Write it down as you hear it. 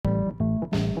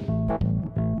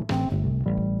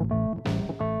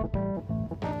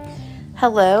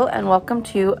Hello, and welcome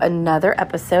to another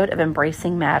episode of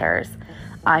Embracing Matters.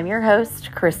 I'm your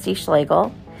host, Christy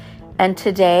Schlegel, and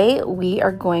today we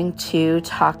are going to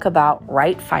talk about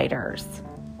right fighters.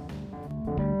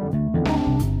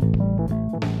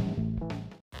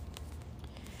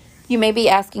 You may be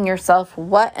asking yourself,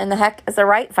 what in the heck is a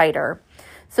right fighter?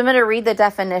 So I'm going to read the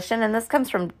definition, and this comes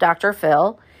from Dr.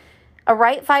 Phil. A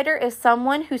right fighter is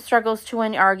someone who struggles to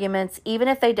win arguments even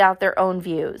if they doubt their own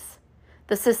views.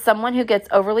 This is someone who gets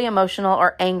overly emotional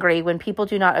or angry when people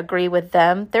do not agree with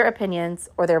them, their opinions,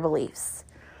 or their beliefs.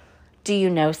 Do you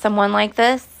know someone like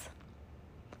this?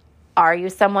 Are you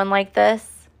someone like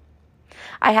this?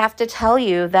 I have to tell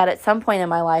you that at some point in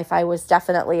my life, I was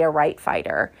definitely a right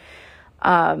fighter.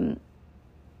 Definitely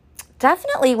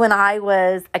when I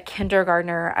was a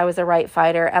kindergartner, I was a right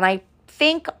fighter. And I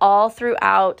think all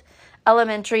throughout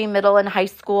elementary, middle, and high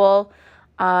school,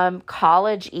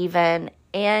 college even,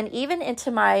 and even into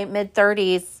my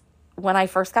mid-30s when I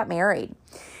first got married.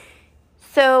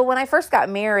 So when I first got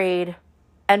married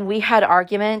and we had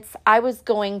arguments, I was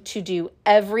going to do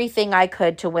everything I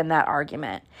could to win that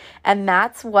argument. And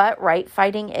that's what right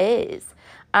fighting is.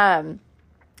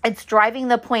 It's driving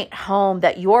the point home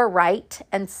that you're right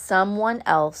and someone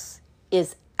else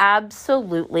is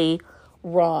absolutely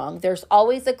wrong. There's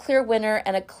always a clear winner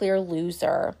and a clear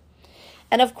loser.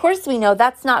 And of course, we know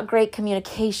that's not great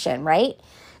communication, right?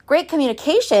 Great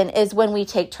communication is when we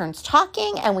take turns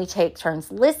talking and we take turns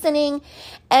listening,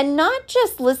 and not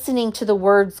just listening to the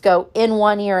words go in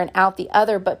one ear and out the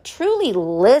other, but truly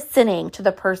listening to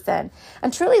the person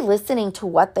and truly listening to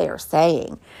what they are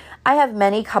saying. I have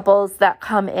many couples that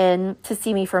come in to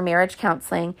see me for marriage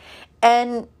counseling,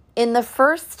 and in the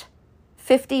first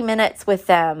 50 minutes with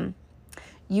them,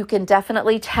 you can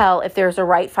definitely tell if there's a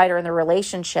right fighter in the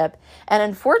relationship. And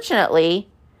unfortunately,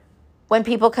 when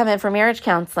people come in for marriage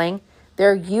counseling,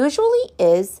 there usually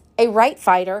is a right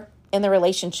fighter in the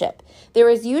relationship. There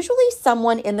is usually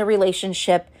someone in the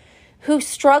relationship who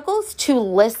struggles to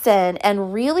listen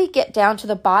and really get down to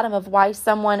the bottom of why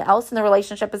someone else in the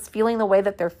relationship is feeling the way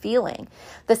that they're feeling.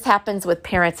 This happens with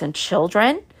parents and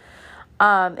children.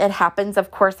 It happens, of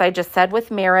course, I just said,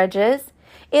 with marriages.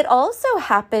 It also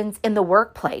happens in the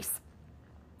workplace.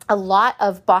 A lot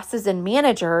of bosses and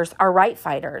managers are right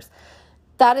fighters.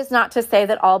 That is not to say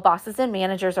that all bosses and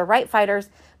managers are right fighters,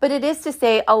 but it is to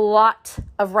say a lot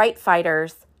of right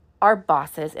fighters are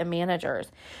bosses and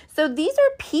managers. So these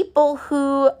are people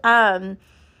who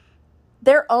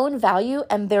their own value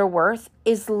and their worth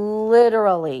is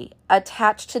literally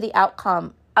attached to the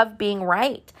outcome of being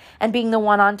right and being the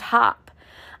one on top.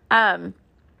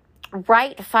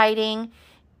 Right fighting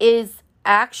is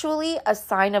actually a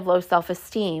sign of low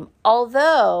self-esteem.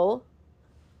 Although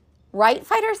right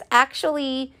fighters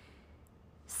actually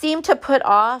seem to put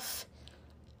off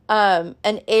an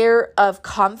air of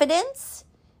confidence,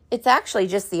 it's actually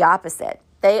just the opposite.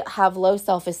 They have low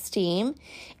self-esteem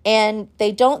and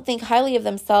they don't think highly of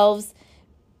themselves.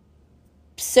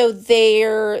 So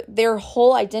their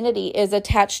whole identity is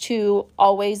attached to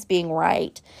always being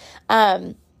right.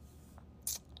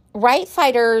 Right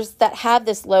fighters that have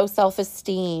this low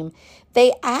self-esteem,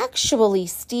 they actually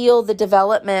steal the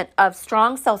development of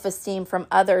strong self-esteem from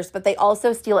others, but they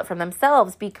also steal it from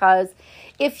themselves, because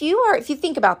if you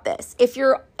think about this, if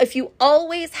you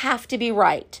always have to be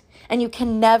right and you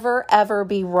can never ever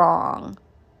be wrong,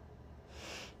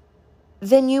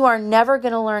 then you are never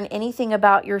going to learn anything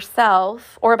about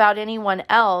yourself or about anyone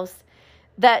else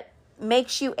that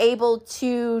makes you able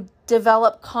to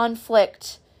develop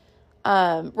conflict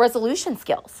resolution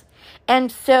skills.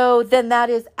 And so then that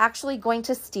is actually going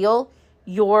to steal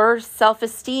your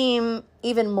self-esteem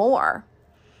even more.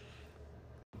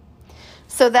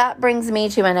 So that brings me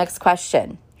to my next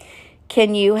question.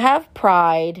 Can you have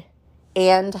pride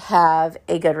and have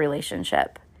a good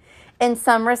relationship? In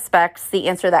some respects, the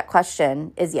answer to that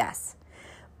question is yes.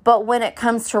 But when it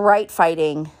comes to right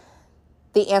fighting,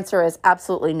 the answer is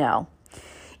absolutely no.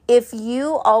 If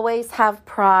you always have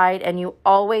pride and you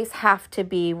always have to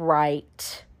be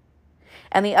right,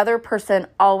 and the other person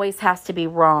always has to be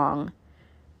wrong,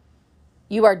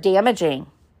 you are damaging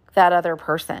that other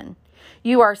person.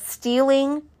 You are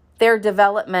stealing their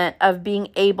development of being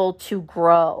able to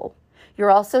grow.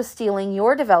 You're also stealing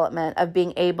your development of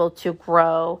being able to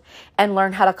grow and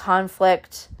learn how to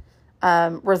conflict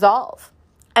resolve.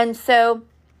 And so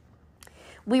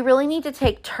we really need to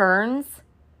take turns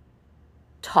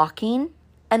talking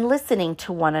and listening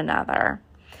to one another.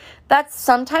 That's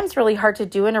sometimes really hard to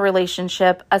do in a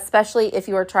relationship, especially if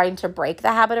you are trying to break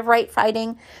the habit of right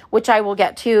fighting, which I will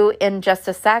get to in just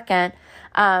a second,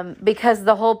 because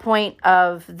the whole point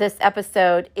of this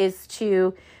episode is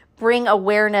to bring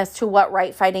awareness to what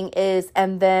right fighting is,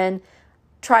 and then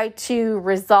try to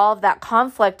resolve that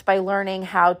conflict by learning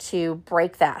how to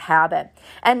break that habit.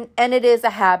 And it is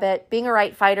a habit. Being a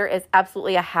right fighter is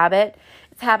absolutely a habit.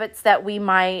 It's habits that we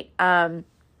might learn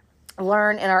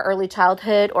in our early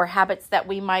childhood, or habits that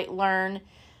we might learn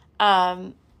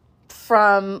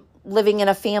from living in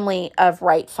a family of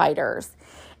right fighters.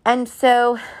 And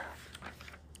so,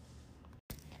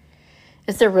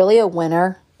 is there really a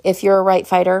winner if you're a right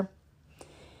fighter?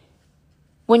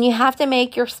 When you have to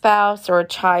make your spouse or a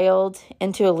child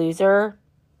into a loser,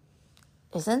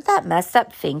 isn't that messed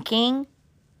up thinking?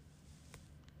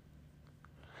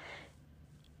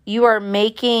 You are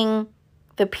making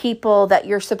the people that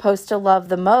you're supposed to love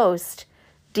the most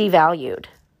devalued.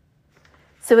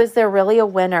 So is there really a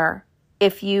winner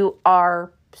if you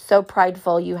are so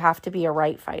prideful you have to be a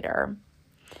right fighter?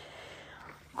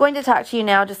 I'm going to talk to you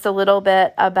now just a little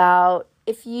bit about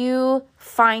if you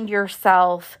find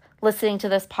yourself listening to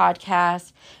this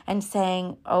podcast and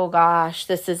saying, oh gosh,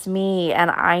 this is me and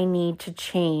I need to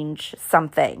change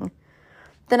something,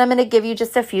 then I'm going to give you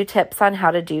just a few tips on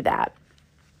how to do that.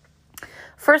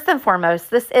 First and foremost,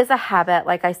 this is a habit,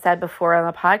 like I said before on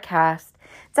the podcast.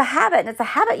 It's a habit, and it's a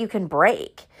habit you can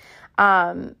break.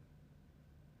 All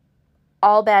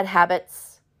bad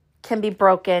habits can be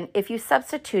broken if you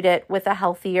substitute it with a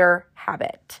healthier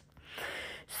habit.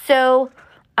 So,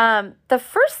 the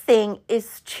first thing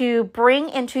is to bring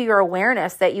into your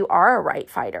awareness that you are a right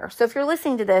fighter. So if you're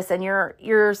listening to this and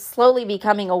you're slowly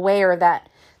becoming aware that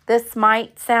this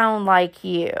might sound like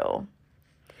you,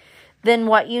 then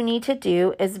what you need to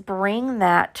do is bring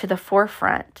that to the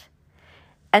forefront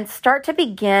and start to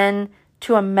begin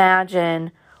to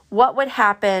imagine what would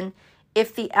happen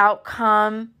if the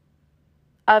outcome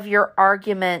of your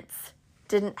arguments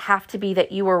didn't have to be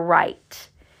that you were right.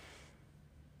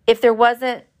 If there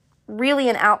wasn't really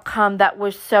an outcome that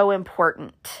was so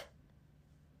important.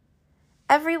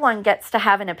 Everyone gets to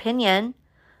have an opinion.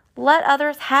 Let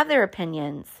others have their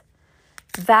opinions.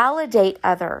 Validate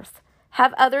others.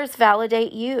 Have others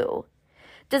validate you.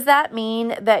 Does that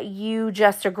mean that you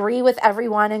just agree with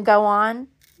everyone and go on?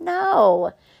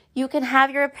 No. You can have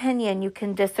your opinion. You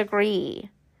can disagree.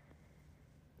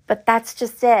 But that's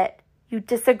just it. You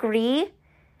disagree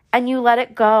and you let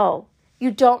it go. You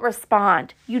don't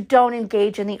respond. You don't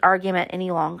engage in the argument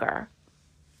any longer.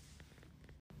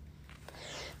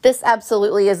 This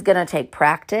absolutely is going to take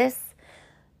practice.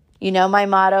 You know my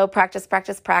motto, practice,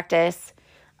 practice, practice.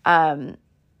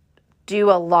 Do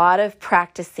a lot of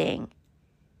practicing.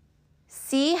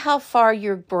 See how far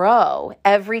you grow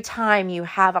every time you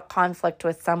have a conflict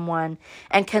with someone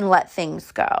and can let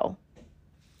things go.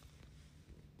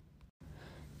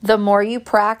 The more you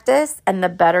practice and the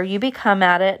better you become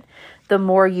at it, the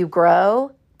more you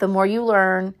grow, the more you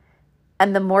learn,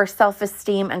 and the more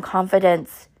self-esteem and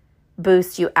confidence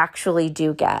boost you actually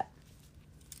do get.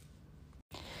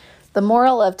 The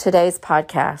moral of today's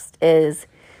podcast is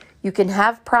you can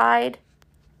have pride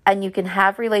and you can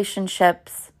have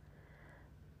relationships,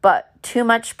 but too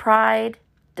much pride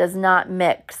does not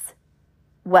mix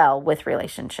well with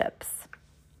relationships.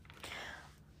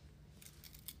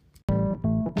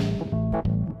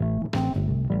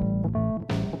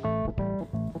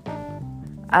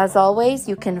 As always,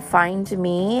 you can find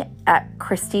me at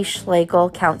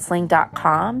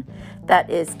KristiSchlegelCounseling.com. That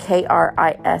is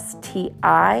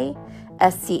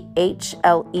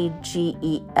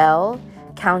KristiSchlegel,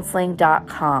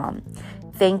 counseling.com.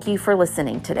 Thank you for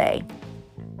listening today.